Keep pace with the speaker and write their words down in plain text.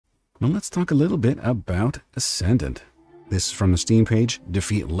Now let's talk a little bit about Ascendant. This is from the Steam page.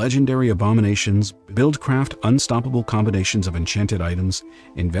 Defeat legendary abominations, build craft unstoppable combinations of enchanted items,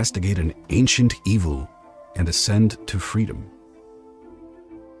 investigate an ancient evil, and ascend to freedom.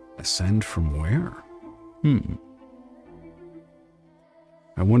 Ascend from where?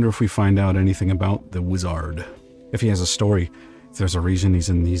 I wonder if we find out anything about the wizard. If he has a story, if there's a reason he's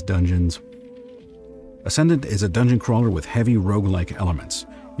in these dungeons. Ascendant is a dungeon crawler with heavy roguelike elements.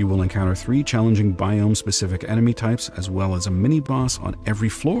 You will encounter 3 challenging biome-specific enemy types, as well as a mini-boss on every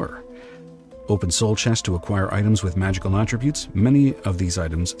floor. Open soul chests to acquire items with magical attributes. Many of these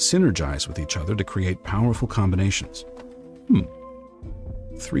items synergize with each other to create powerful combinations.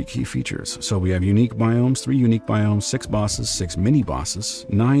 3 key features. So we have unique biomes, 3 unique biomes, 6 bosses, 6 mini-bosses,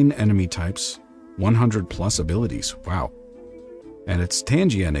 9 enemy types, 100 plus abilities. Wow. And it's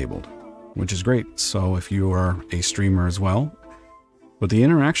Tangi enabled, which is great. So if you are a streamer as well, but the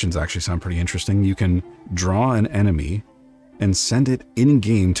interactions actually sound pretty interesting. You can draw an enemy and send it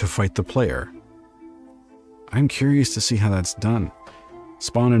in-game to fight the player. I'm curious to see how that's done.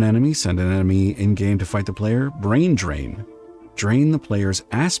 Spawn an enemy, send an enemy in-game to fight the player. Brain drain. Drain the player's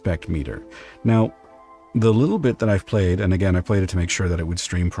aspect meter. Now, the little bit that I've played, and again, I played it to make sure that it would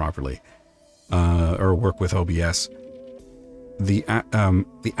stream properly, or work with OBS. The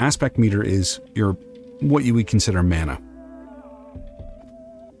aspect meter is what you would consider mana.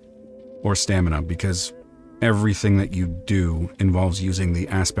 Or stamina, because everything that you do involves using the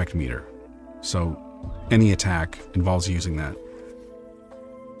aspect meter. So any attack involves using that.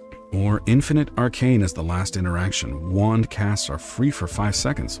 Or infinite arcane is the last interaction. Wand casts are free for 5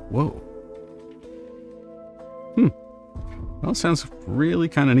 seconds. Whoa. Well, sounds really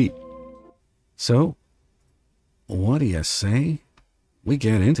kind of neat. So, what do you say we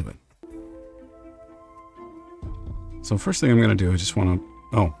get into it? So first thing I'm going to do, I just want to...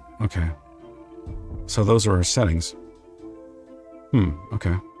 Oh, okay. So those are our settings.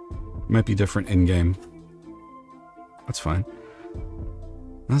 Okay. Might be different in-game. That's fine.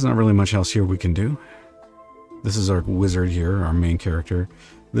 There's not really much else here we can do. This is our wizard here, our main character.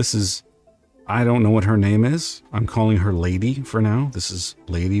 This is... I don't know what her name is. I'm calling her Lady for now. This is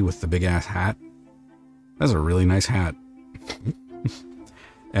Lady with the big-ass hat. That's a really nice hat.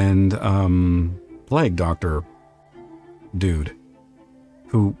 And, Plague Doctor dude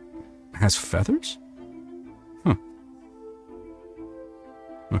who has feathers? Huh.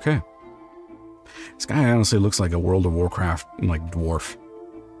 Okay. This guy honestly looks like a World of Warcraft, like, dwarf.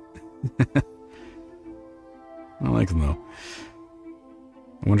 I like him, though.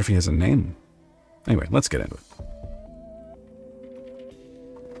 I wonder if he has a name. Anyway, let's get into it.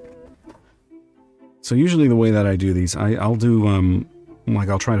 So usually the way that I do these, I'll do, like,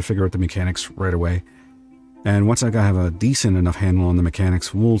 I'll try to figure out the mechanics right away. And once I have a decent enough handle on the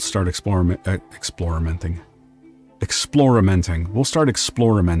mechanics, we'll start experimenting. We'll start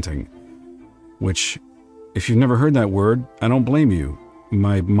experimenting. Which, if you've never heard that word, I don't blame you.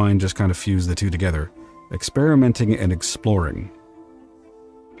 My mind just kind of fused the two together. Experimenting and exploring.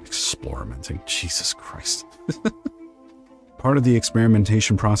 Experimenting. Jesus Christ. Part of the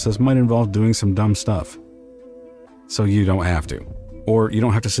experimentation process might involve doing some dumb stuff. So you don't have to. Or you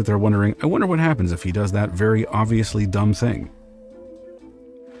don't have to sit there wondering, I wonder what happens if he does that very obviously dumb thing.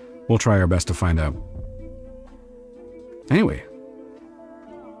 We'll try our best to find out. Anyway.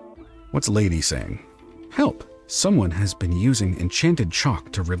 What's Lady saying? Help! Someone has been using enchanted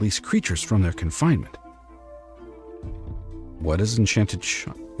chalk to release creatures from their confinement. What is enchanted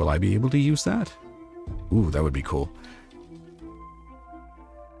chalk? Will I be able to use that? Ooh, that would be cool.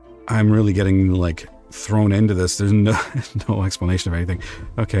 I'm really getting, like, thrown into this. There's no explanation of anything.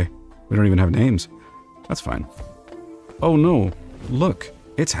 Okay, we don't even have names. That's fine. Oh no, look,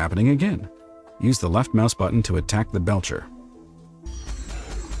 it's happening again. Use the left mouse button to attack the belcher.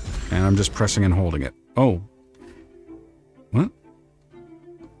 And I'm just pressing and holding it. Oh. What?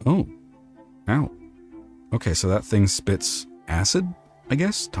 Oh. Ow. Okay, so that thing spits acid, I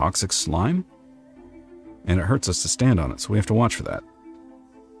guess? Toxic slime? And it hurts us to stand on it, so we have to watch for that.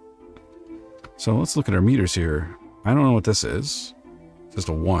 So let's look at our meters here. I don't know what this is. It's just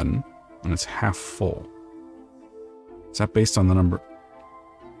a 1, and it's half full. Is that based on the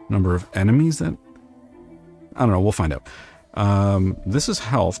number of enemies that... I don't know, we'll find out. This is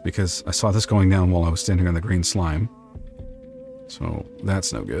health, because I saw this going down while I was standing on the green slime. So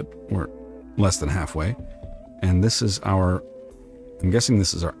that's no good. We're less than halfway. And this is our... I'm guessing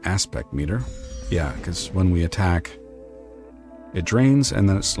this is our aspect meter. Yeah, because when we attack... it drains, and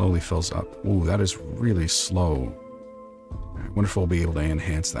then it slowly fills up. Ooh, that is really slow. I wonder if we'll be able to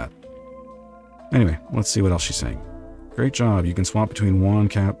enhance that. Anyway, let's see what else she's saying. Great job. You can swap between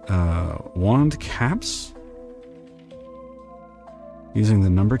wand caps using the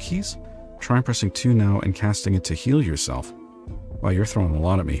number keys. Try pressing 2 now and casting it to heal yourself. Wow, you're throwing a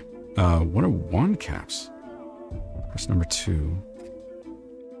lot at me. What are wand caps? Press number 2.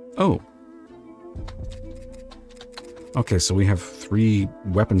 Oh. Okay, so we have 3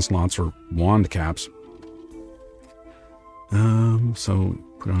 weapon slots or wand caps. So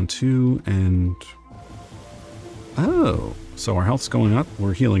put on 2 and... Oh, so our health's going up.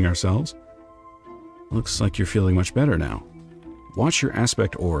 We're healing ourselves. Looks like you're feeling much better now. Watch your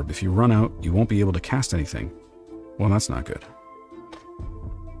aspect orb. If you run out, you won't be able to cast anything. Well, that's not good.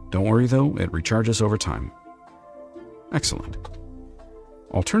 Don't worry though, it recharges over time. Excellent.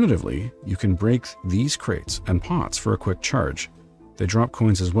 Alternatively, you can break these crates and pots for a quick charge. They drop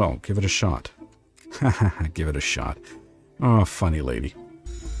coins as well. Give it a shot. Haha, give it a shot. Oh, funny lady.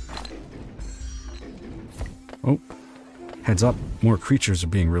 Oh, heads up. More creatures are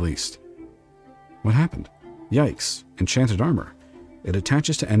being released. What happened? Yikes. Enchanted armor. It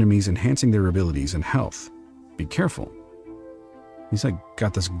attaches to enemies, enhancing their abilities and health. Be careful. He's like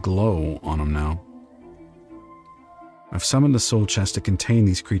got this glow on him now. I've summoned a soul chest to contain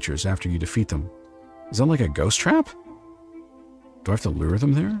these creatures after you defeat them. Is that like a ghost trap? Do I have to lure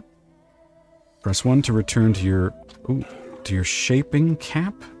them there? Press 1 to return to your shaping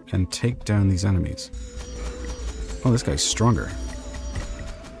cap and take down these enemies. Oh, this guy's stronger.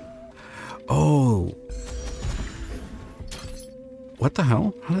 Oh. What the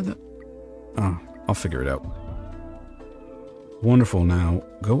hell? How did that... Oh, I'll figure it out. Wonderful. Now,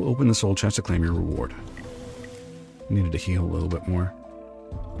 go open the soul chest to claim your reward. Needed to heal a little bit more.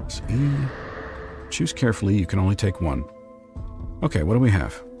 Press E. Choose carefully. You can only take 1. Okay, what do we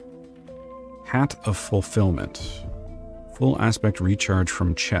have? Hat of Fulfillment. Full aspect recharge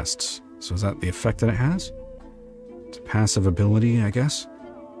from chests. So is that the effect that it has? It's a passive ability, I guess?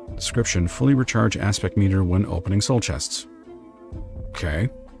 Description. Fully recharge aspect meter when opening soul chests. Okay,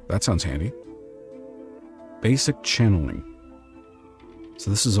 that sounds handy. Basic channeling. So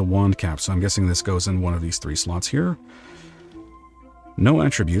this is a wand cap, so I'm guessing this goes in one of these 3 slots here. No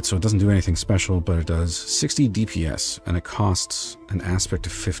attribute, so it doesn't do anything special, but it does 60 DPS, and it costs an aspect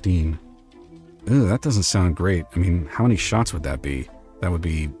of 15. Ew, that doesn't sound great. I mean, how many shots would that be? That would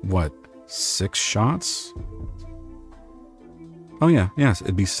be, what, 6 shots? Oh yeah, yes,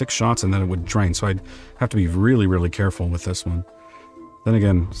 it'd be 6 shots and then it would drain, so I'd have to be really, really careful with this one. Then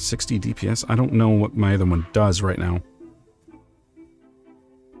again, 60 DPS, I don't know what my other one does right now.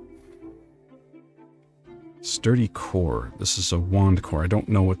 Sturdy core. This is a wand core. I don't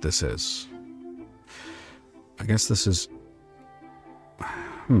know what this is. I guess this is...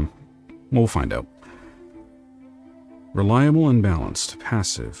 We'll find out. Reliable and balanced.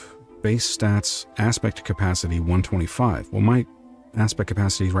 Passive. Base stats. Aspect capacity 125. Well, my aspect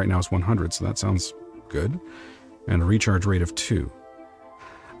capacity right now is 100, so that sounds good. And a recharge rate of 2.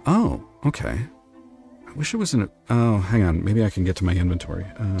 Oh, okay. I wish it was in a... Oh, hang on. Maybe I can get to my inventory.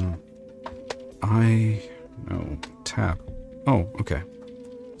 No, tab. Oh, okay.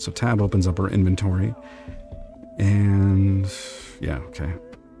 So tab opens up our inventory. And... yeah, okay.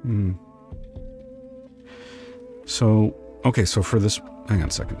 So, okay, so for this... Hang on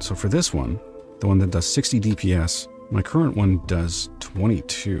a second. So for this one, the one that does 60 DPS, my current one does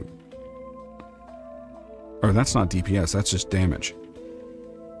 22. Or that's not DPS, that's just damage.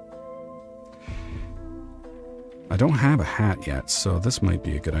 I don't have a hat yet, so this might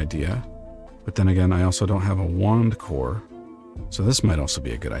be a good idea. But then again, I also don't have a wand core, so this might also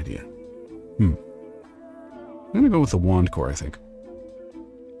be a good idea. I'm gonna go with the wand core, I think.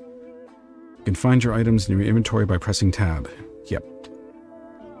 You can find your items in your inventory by pressing tab. Yep.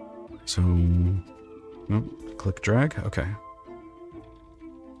 So, no, click drag, okay.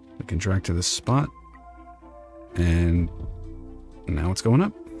 We can drag to this spot, and now it's going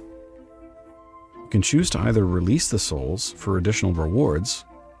up. You can choose to either release the souls for additional rewards,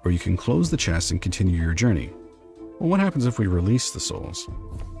 or you can close the chest and continue your journey. Well, what happens if we release the souls?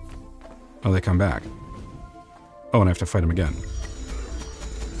 Oh, they come back. Oh, and I have to fight them again.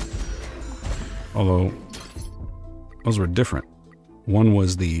 Although, those were different. One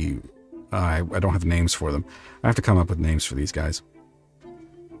was the... I don't have names for them. I have to come up with names for these guys.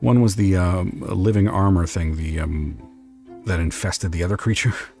 One was the living armor thing, the that infested the other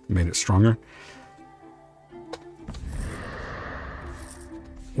creature, made it stronger.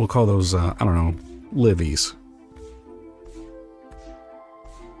 We'll call those, I don't know, livies.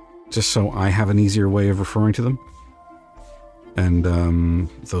 Just so I have an easier way of referring to them. And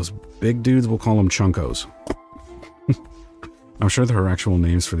those big dudes, we'll call them chunkos. I'm sure there are actual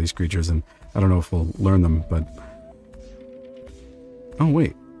names for these creatures, and I don't know if we'll learn them, but Oh,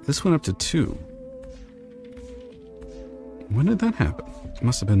 wait. This went up to 2. When did that happen? It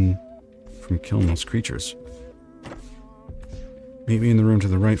must have been from killing those creatures. Maybe in the room to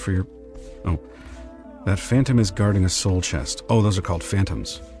the right for your... Oh. That phantom is guarding a soul chest. Oh, those are called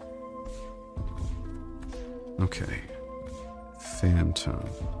phantoms. Okay.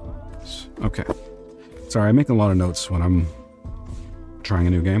 Phantoms. Okay. Sorry, I make a lot of notes when I'm trying a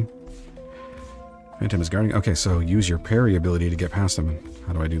new game. Phantom is guarding... Okay, so use your parry ability to get past them.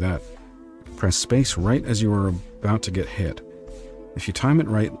 How do I do that? Press space right as you are about to get hit. If you time it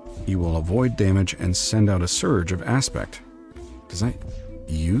right, you will avoid damage and send out a surge of aspect. Does that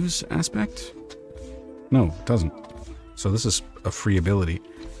use aspect? No, it doesn't. So this is a free ability.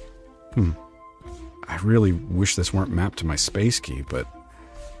 I really wish this weren't mapped to my space key, but...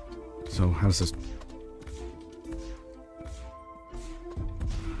 So how does this...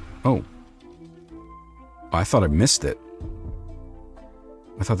 Oh. I thought I missed it.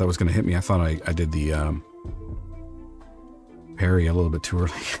 I thought that was going to hit me. I thought I did the parry a little bit too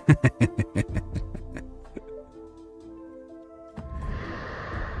early.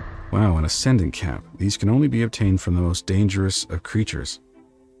 Wow, an Ascendant cap. These can only be obtained from the most dangerous of creatures.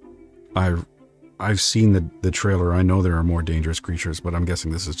 I've seen the trailer. I know there are more dangerous creatures, but I'm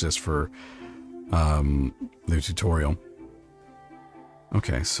guessing this is just for the tutorial.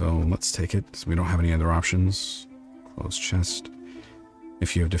 Okay, so let's take it. So we don't have any other options. Close chest.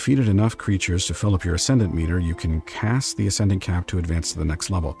 If you have defeated enough creatures to fill up your Ascendant meter, you can cast the Ascendant cap to advance to the next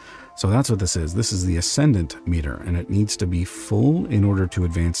level. So that's what this is. This is the Ascendant meter, and it needs to be full in order to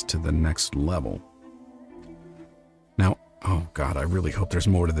advance to the next level. Now, oh god, I really hope there's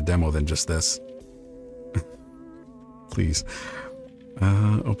more to the demo than just this. Please.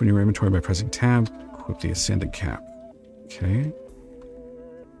 Open your inventory by pressing tab. Equip the Ascendant cap. Okay.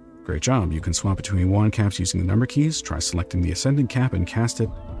 Great job. You can swap between wand caps using the number keys. Try selecting the Ascendant cap and cast it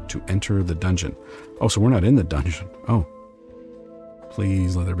to enter the dungeon. Oh, so we're not in the dungeon. Oh.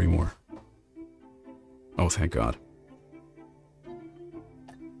 Please let there be more. Oh, thank God.